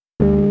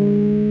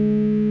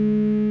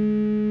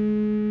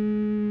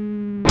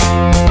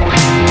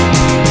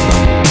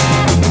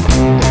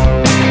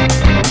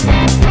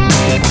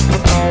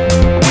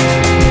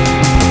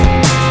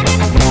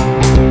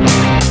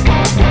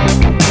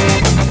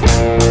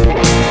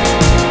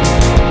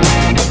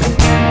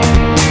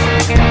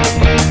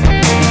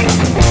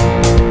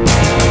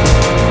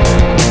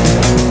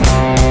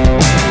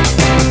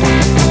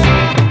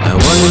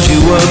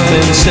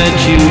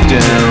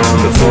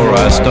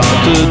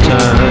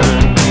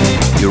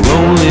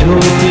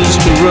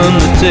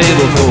say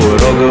before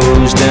it all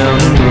goes down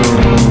in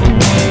Rome.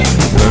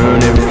 Burn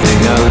everything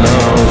I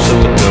love so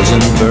it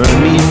doesn't burn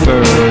me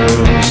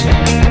first.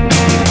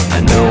 I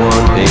know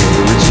on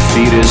paper it's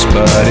defeatist,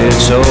 but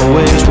it's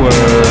always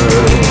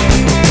worth.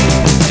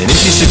 And if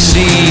you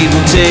succeed,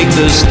 we'll take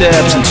the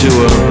steps into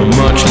a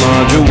much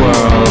larger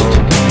world.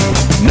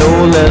 No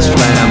less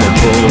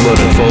flammable, but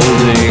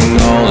unfolding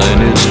all in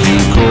its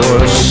due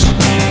course.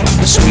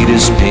 The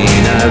sweetest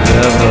pain I've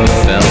ever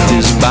felt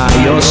is by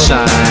your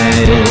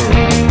side.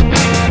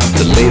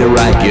 The later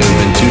I give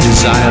into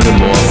desire, the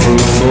more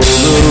fruitful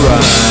the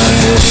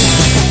ride.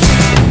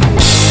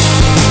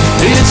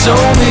 It's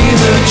only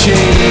the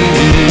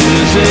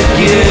changes that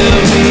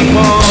give me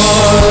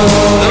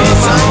pause.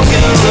 The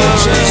Mindkiller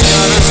just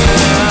gotta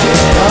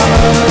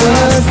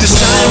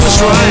decide what's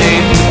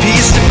right, the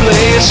piece to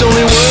play. It's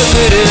only worth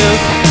it if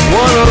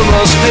one of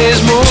us pays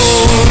more.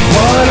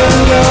 What a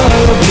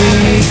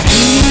lovely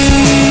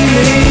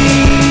feeling.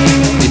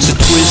 It's a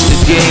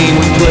twisted game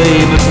we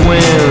play, but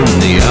when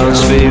the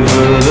odds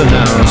favor the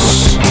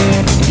house,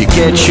 you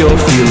get your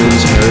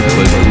feelings hurt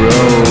but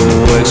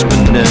grow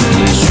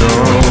exponent'ly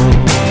strong.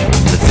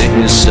 The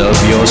thickness of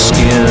your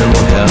skin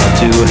will help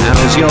to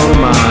house your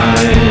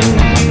mind,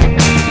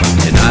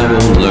 and I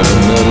will learn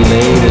the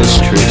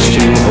latest tricks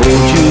to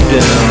hold you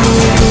down.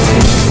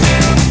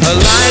 A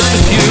light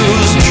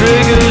diffuse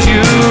triggers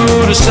you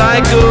to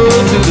cycle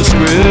through the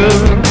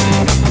script.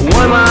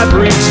 One light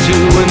brings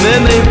two and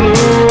then they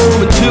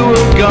bloom into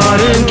a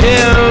garden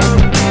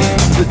kept.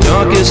 The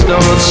darkest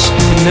thoughts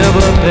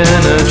never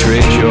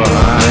penetrate your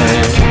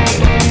hide.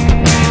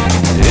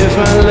 If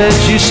I let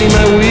you see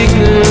my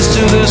weakness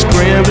to this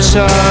grand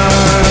facade,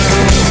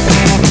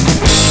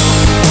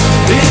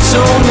 it's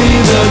only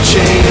the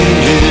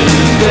changes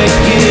that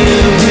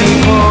give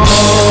me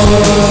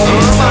pause.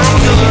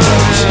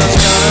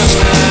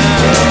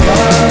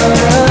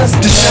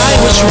 Decide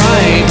what's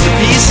right, the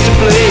piece to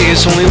play.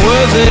 It's only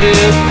worth it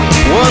if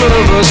one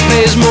of us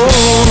pays more.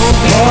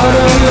 What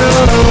a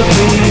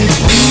lovely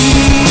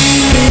feeling.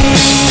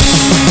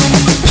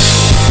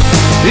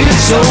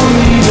 It's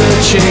only the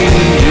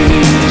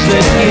changes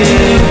that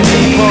give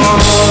me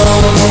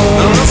pause.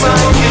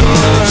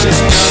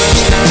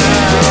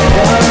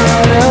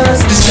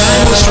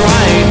 Decide what's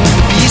right,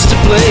 the piece to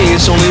play.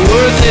 It's only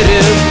worth it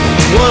if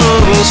one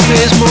of us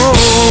pays more.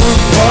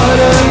 What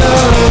a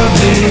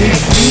lovely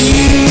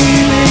feeling.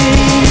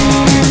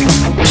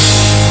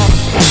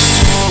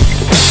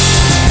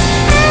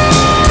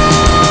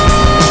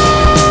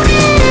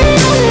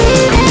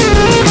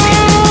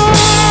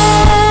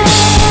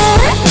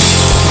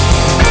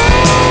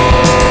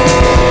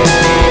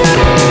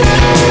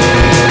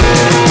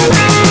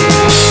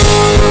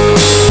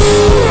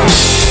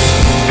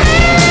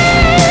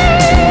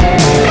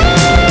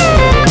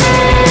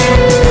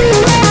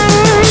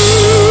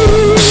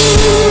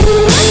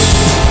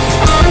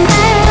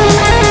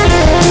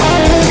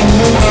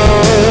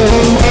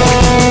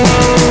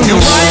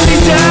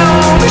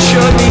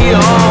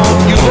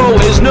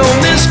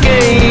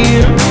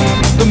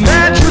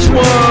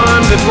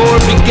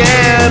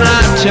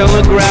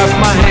 Telegraphed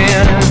my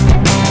hand.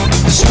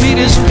 The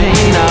sweetest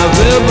pain I've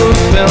ever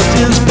felt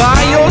is by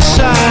your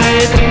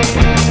side.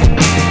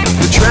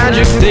 The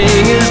tragic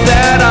thing is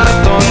that I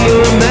thought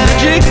the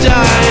magic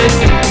died.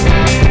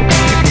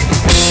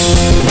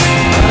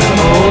 I'm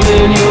all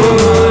in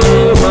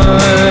your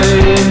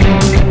mind.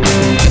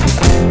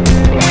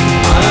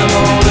 I'm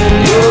all in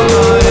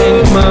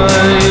your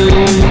mind.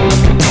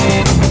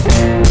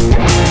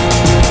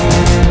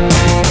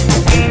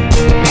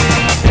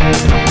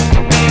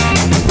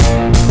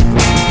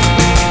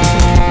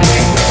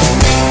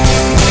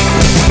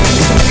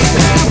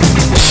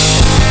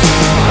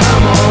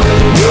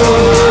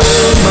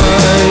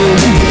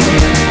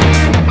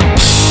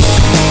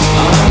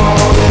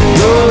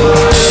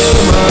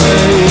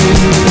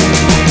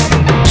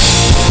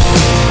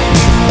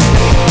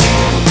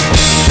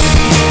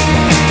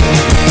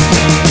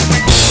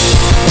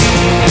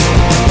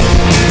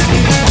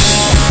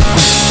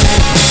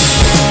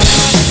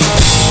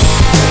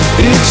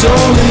 It's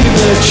only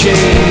the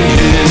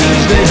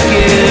changes that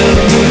give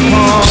me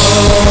pause.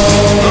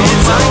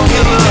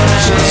 Mindkiller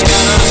just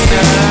gotta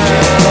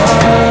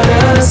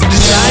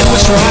decide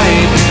what's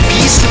right,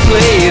 piece to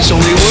play. It's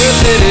only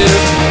worth it if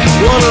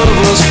one of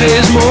us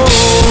pays more.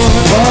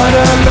 What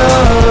a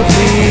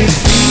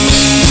lovely